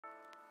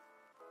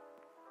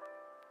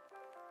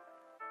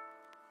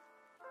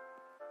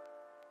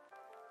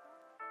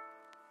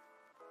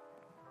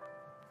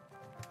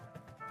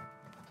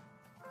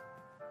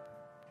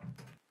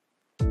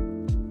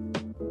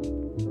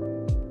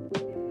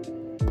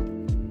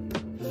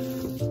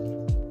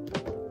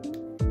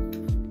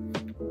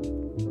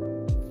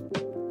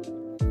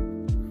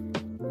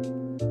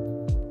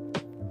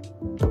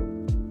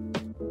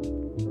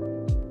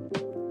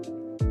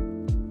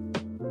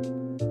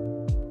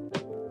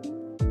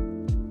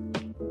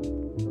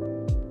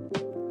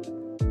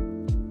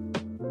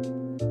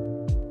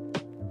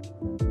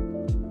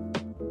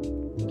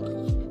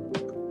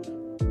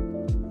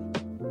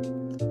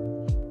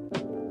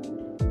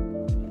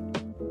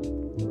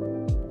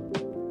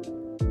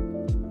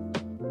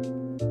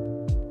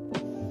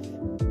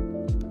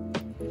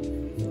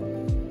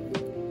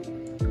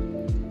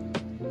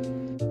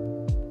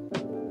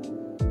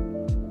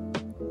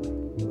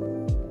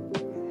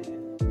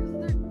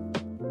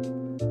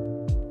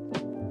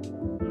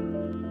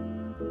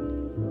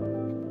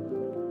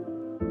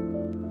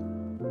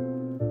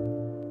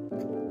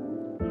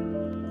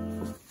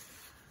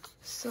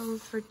So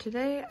for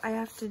today, I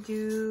have to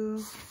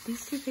do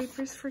these two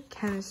papers for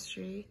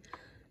chemistry,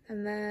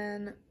 and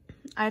then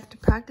I have to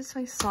practice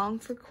my song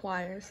for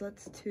choir, so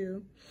that's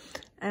 2.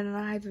 And then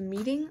I have a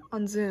meeting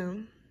on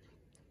Zoom,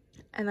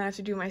 and I have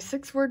to do my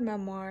 6-word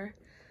memoir,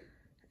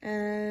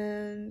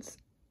 and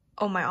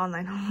my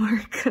online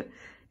homework,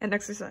 and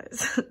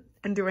exercise,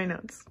 and do my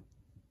notes.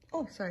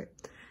 Oh, sorry.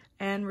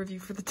 And review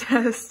for the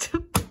test.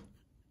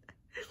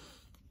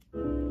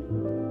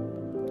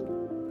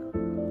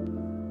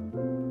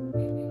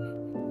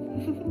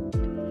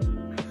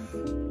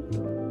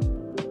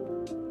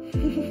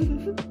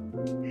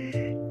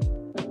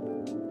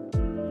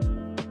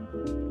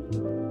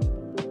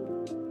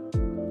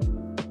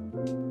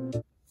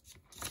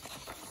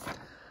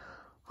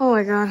 Oh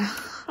my god,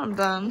 I'm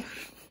done.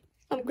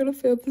 I'm gonna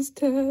fail this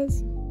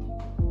test.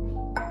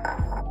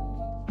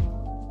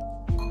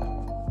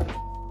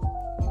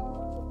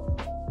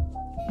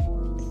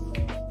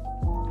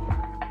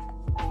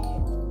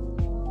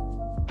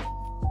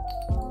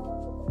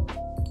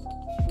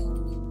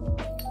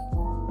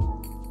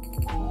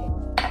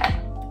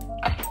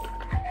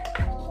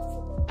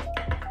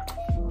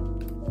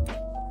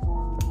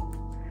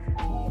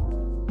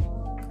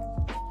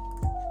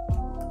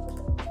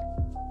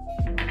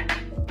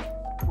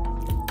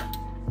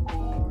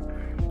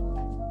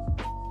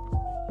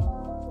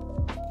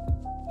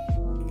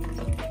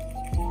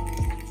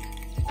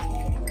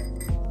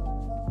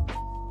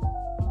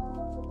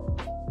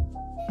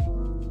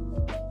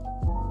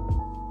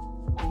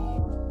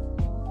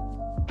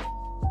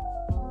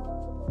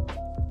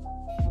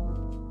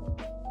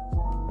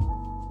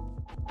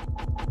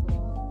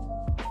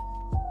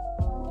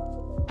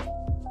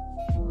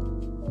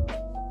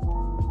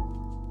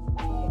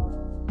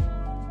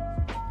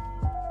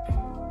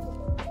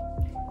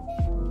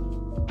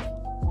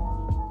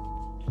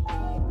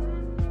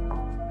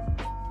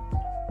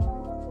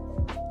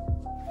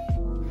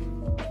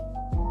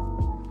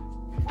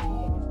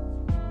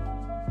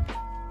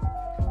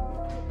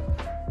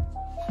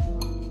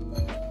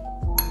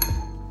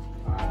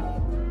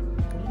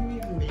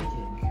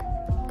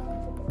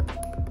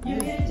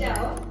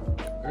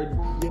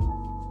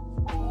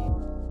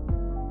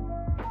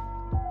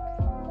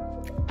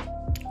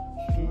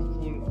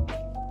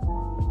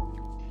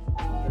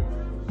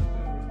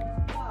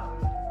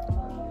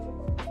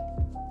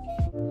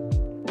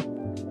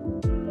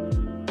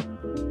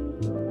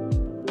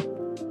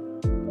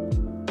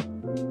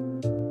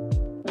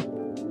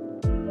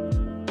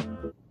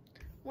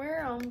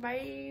 We're on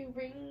by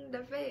ring the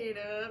fade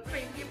up,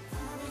 bring it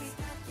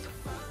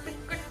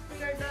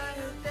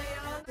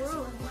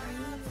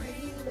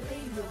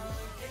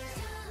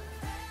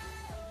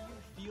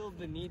Feel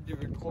the need to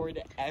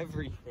record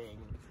everything.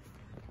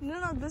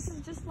 No, this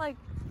is just like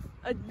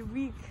a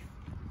week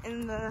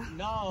in the...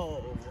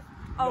 No!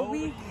 A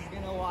week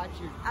gonna watch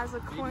your as a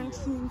video.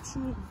 quarantine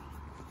teen.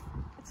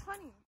 It's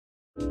funny.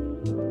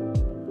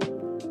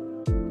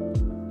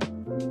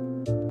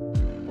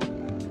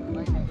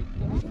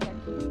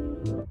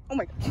 Oh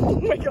my god. Oh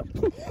my god.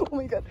 Oh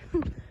my god.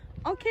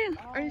 Okay.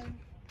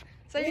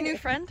 Is that your new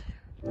friend?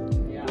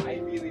 Yeah, I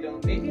really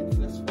don't. Maybe it's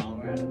this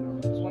flower. I don't know.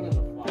 It's one of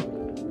the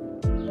flowers.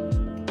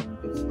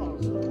 It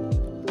smells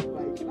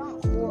like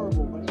not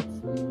horrible, but it's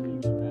really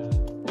bad.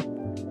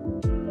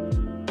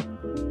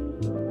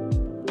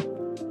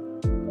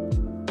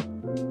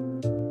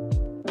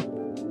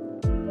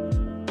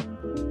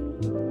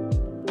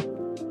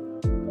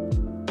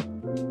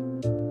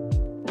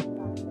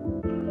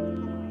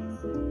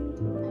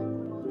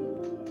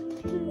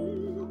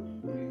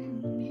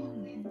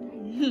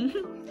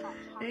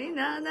 Hey,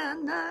 na na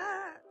na.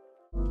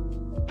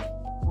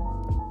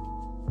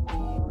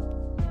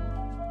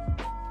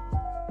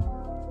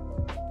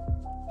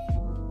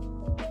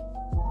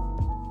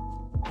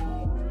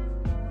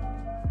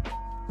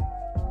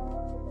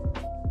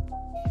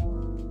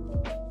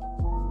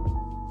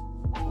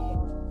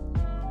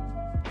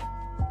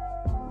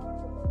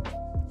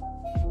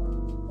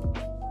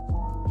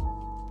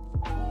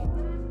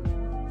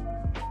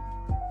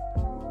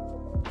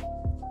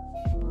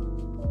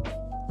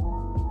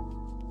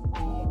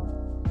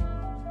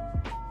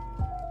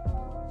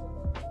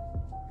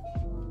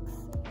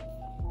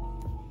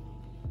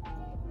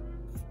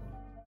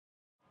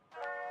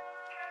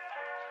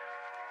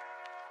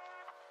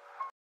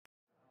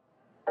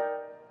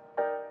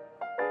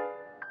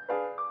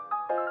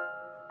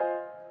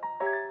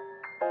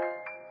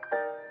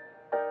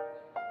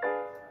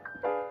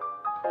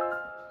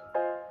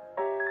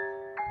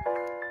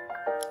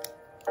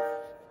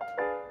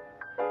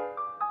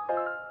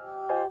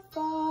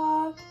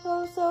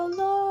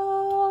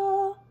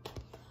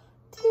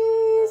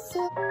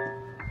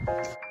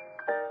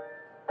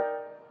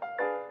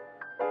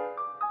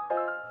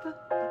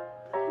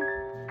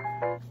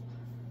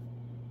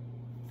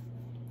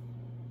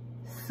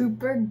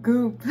 Super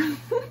goop.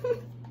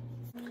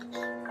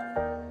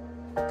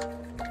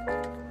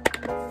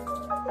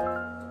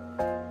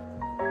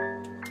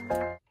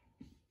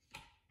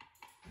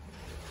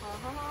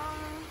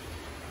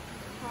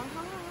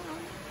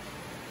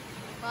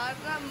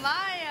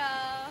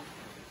 Maya.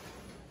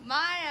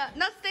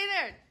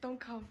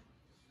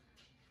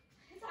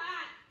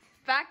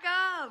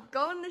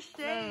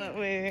 No,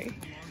 wait.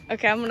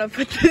 Okay, I'm gonna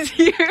put this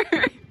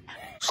here.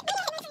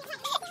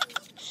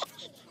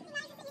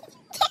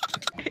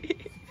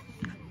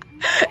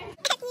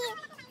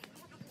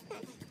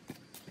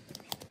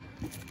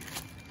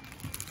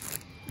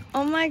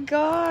 Oh my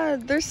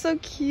god, they're so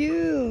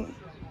cute.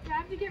 I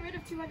have to get rid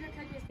of 200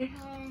 cookies.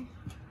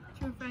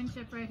 True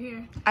friendship right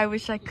here. I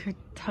wish I could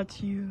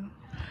touch you.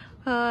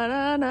 Da,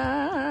 da,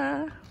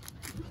 da.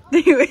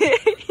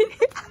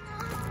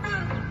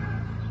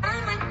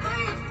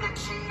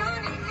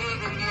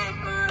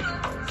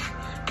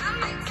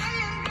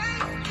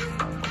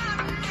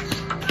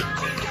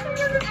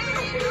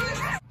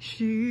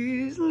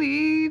 She's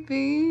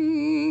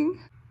leaving.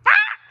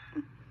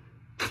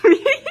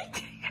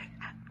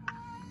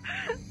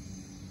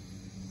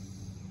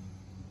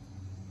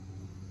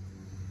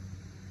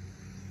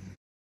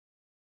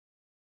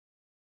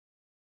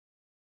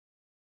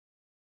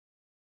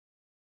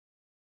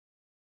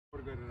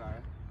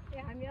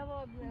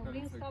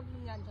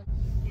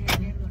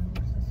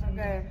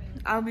 Okay,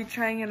 I'll be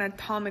trying an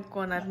atomic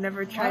one. I've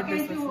never tried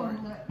this before.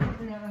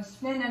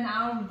 Spend an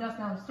hour just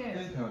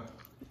downstairs.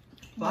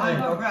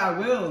 Fine, okay, I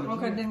will.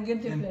 Okay, then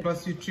get the And plate.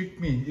 plus you tricked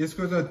me.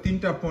 यसको त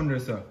 3टा पन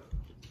रहेछ.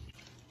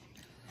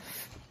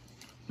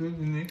 त्यो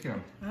दिने क्या?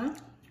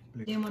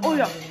 Oh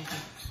yeah.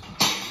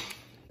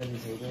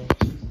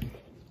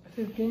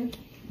 15.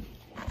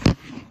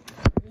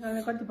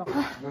 कति भएको?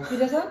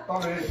 पिरो छ?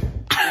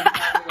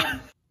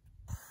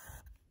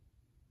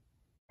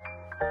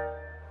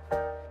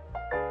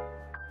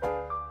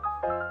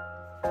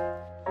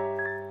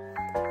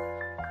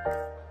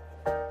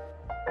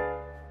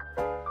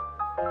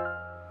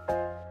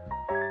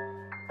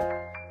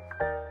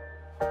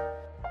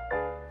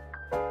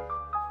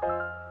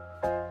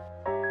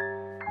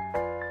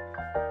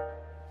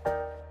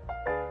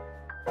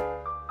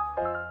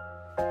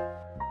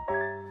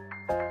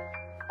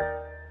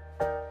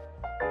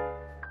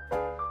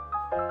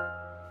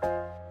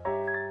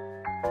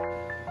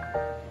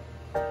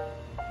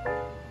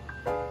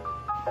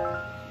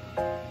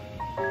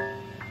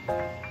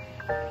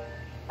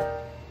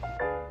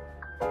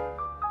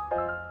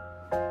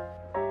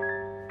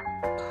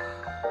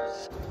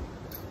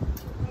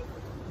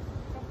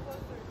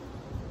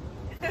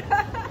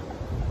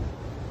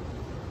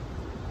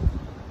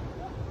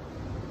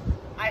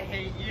 I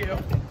hate you.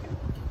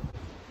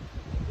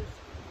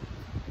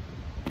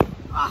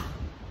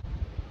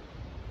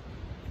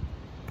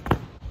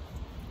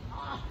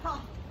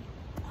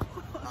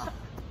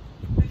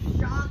 The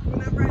shock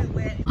whenever I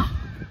lit.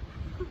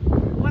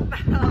 What the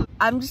hell?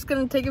 I'm just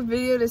gonna take a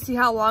video to see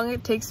how long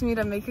it takes me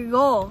to make a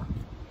goal.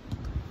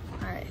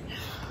 Alright.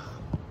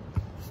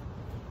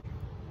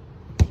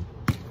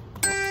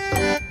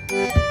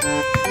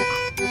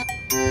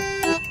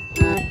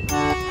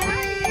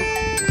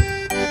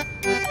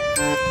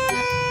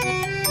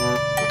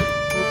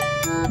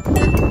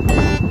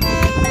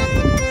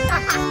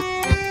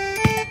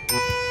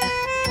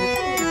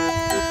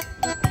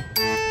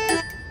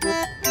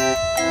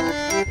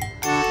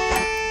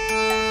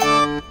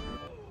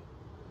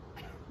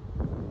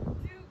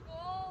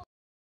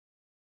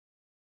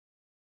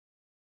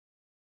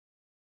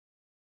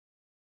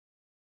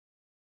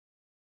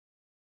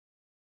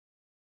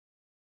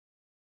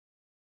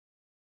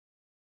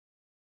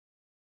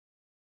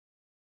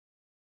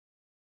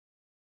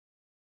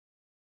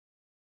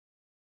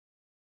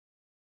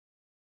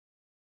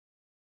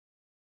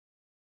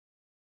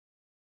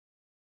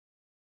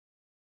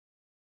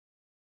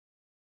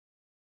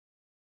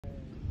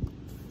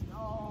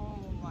 Oh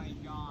my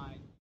god.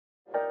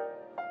 Look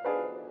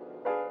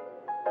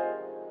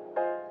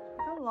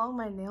how long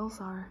my nails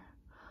are.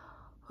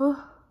 Whew.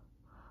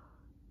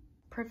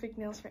 Perfect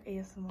nails for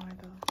ASMR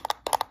though.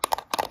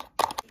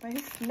 My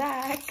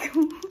snack.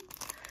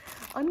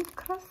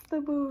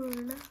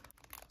 Uncrustable.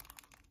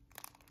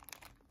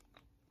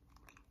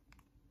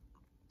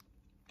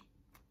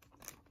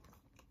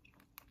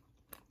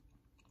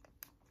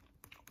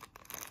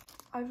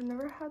 I've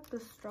never had the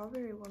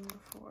strawberry one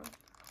before.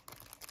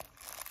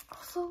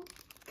 Also,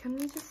 can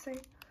we just say,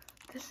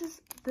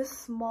 this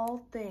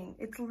small thing,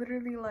 it's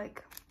literally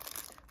like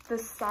the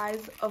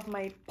size of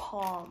my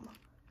palm,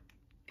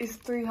 is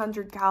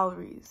 300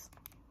 calories.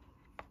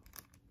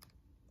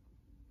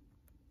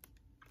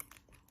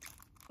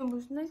 It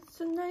was nice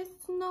to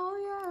know,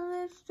 yeah,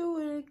 let's do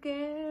it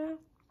again.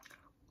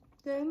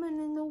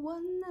 Diamond in the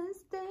one night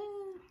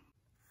stand.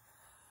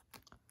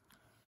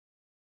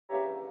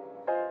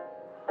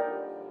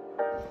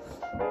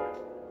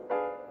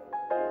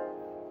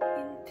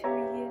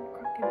 Interior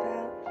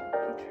crocodile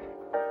picture.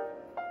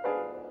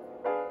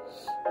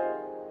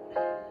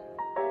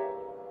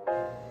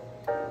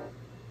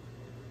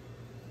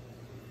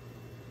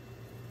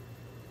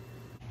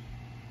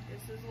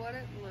 This is what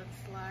it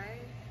looks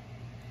like.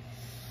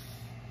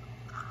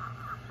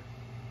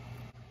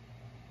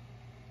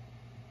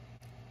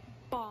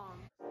 Bomb.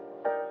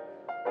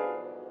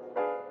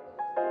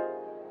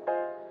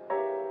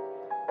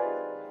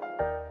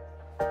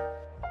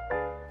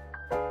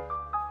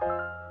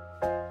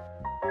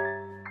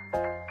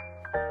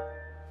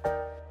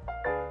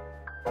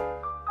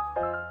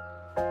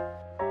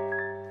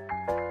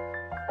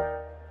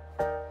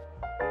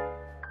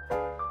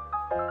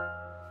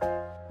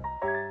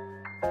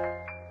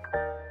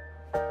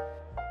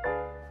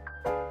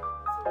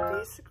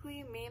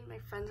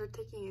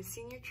 taking a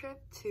senior trip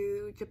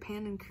to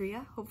Japan and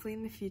Korea, hopefully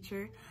in the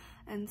future.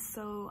 And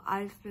so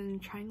I've been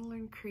trying to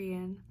learn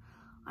Korean.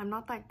 I'm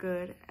not that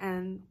good,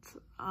 and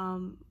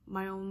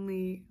my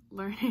only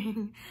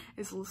learning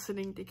is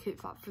listening to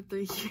K-pop for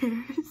 3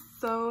 years.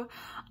 So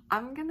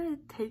I'm gonna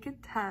take a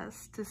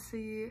test to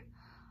see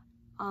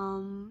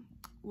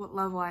what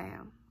level I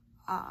am.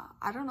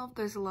 I don't know if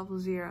there's a level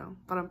 0,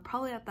 but I'm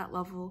probably at that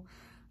level.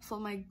 So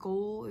my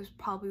goal is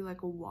probably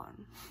like a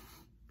 1.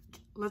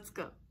 Let's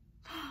go.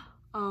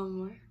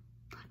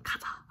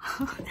 가자.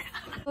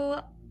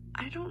 So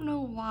I don't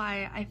know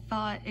why I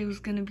thought it was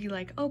gonna be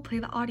like, oh, play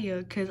the audio,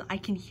 because I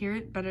can hear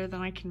it better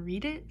than I can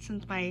read it,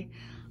 since my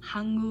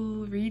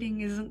Hangul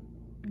reading isn't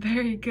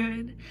very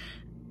good.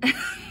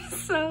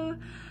 So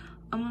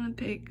I'm gonna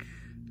pick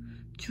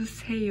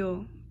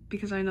주세요,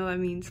 because I know that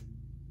means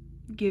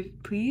give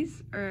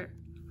please, or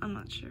I'm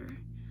not sure.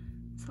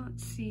 So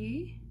let's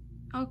see.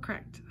 Oh,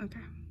 correct. Okay.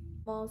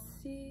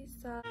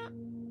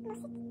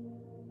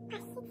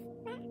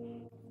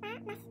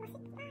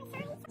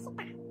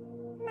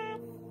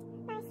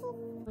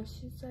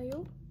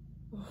 맛있어요?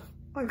 Oh,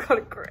 I got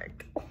it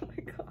correct. Oh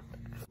my god.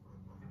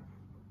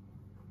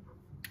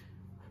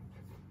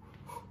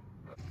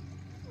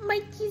 My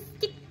cheese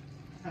stick.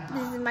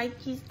 This is my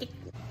cheese stick.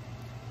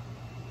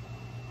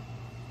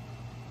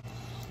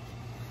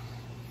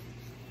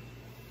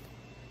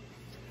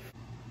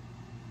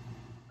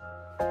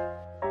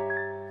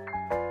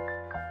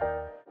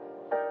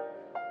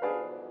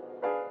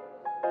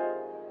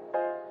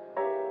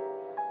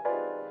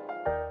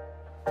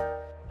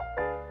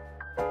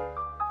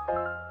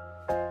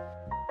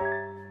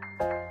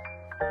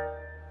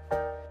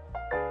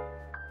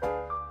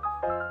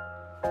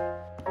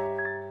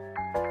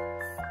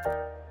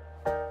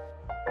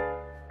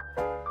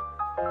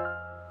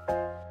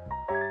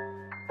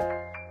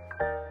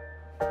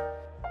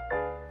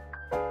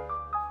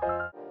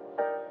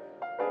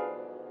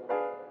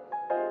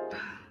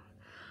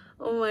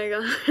 Oh my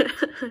god.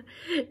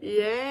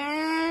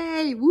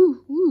 Yay!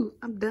 Woo woo.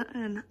 I'm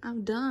done.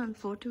 I'm done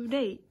for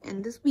today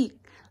and this week.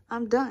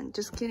 I'm done.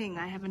 Just kidding.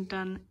 I haven't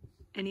done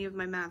any of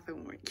my math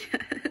homework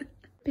yet.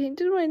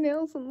 Painted my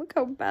nails and look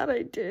how bad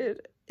I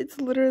did. It's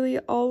literally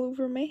all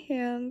over my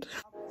hand.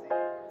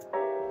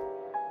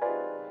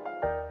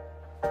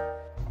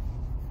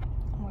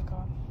 Oh my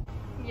god.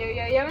 You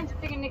haven't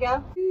taken to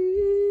go?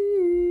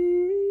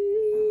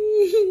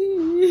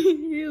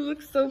 You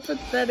look so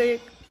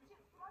pathetic.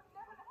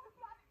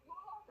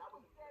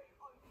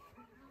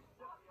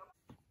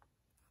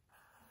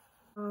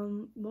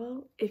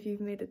 Well, if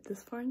you've made it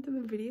this far into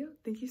the video,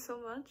 thank you so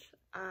much.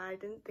 I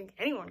didn't think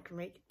anyone could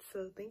make it,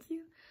 so thank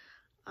you.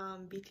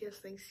 BTS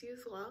thanks you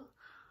as well.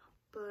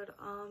 But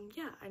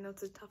yeah, I know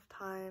it's a tough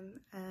time,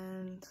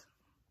 and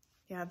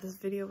yeah, this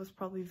video was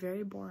probably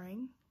very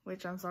boring,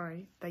 which I'm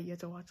sorry that you had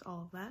to watch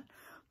all of that.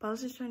 But I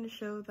was just trying to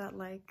show that,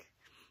 like,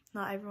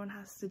 not everyone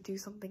has to do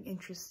something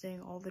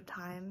interesting all the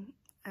time,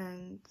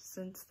 and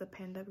since the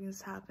pandemic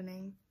is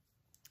happening,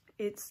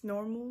 it's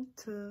normal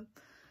to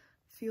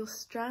feel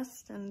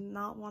stressed and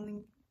not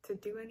wanting to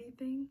do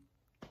anything.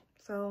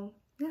 So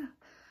yeah,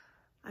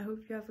 I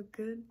hope you have a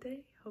good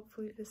day.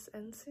 Hopefully this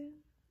ends soon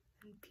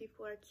and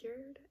people are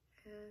cured,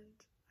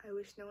 and I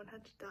wish no one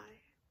had to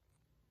die.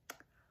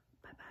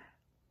 Bye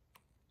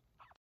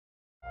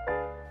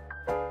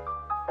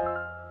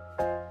bye.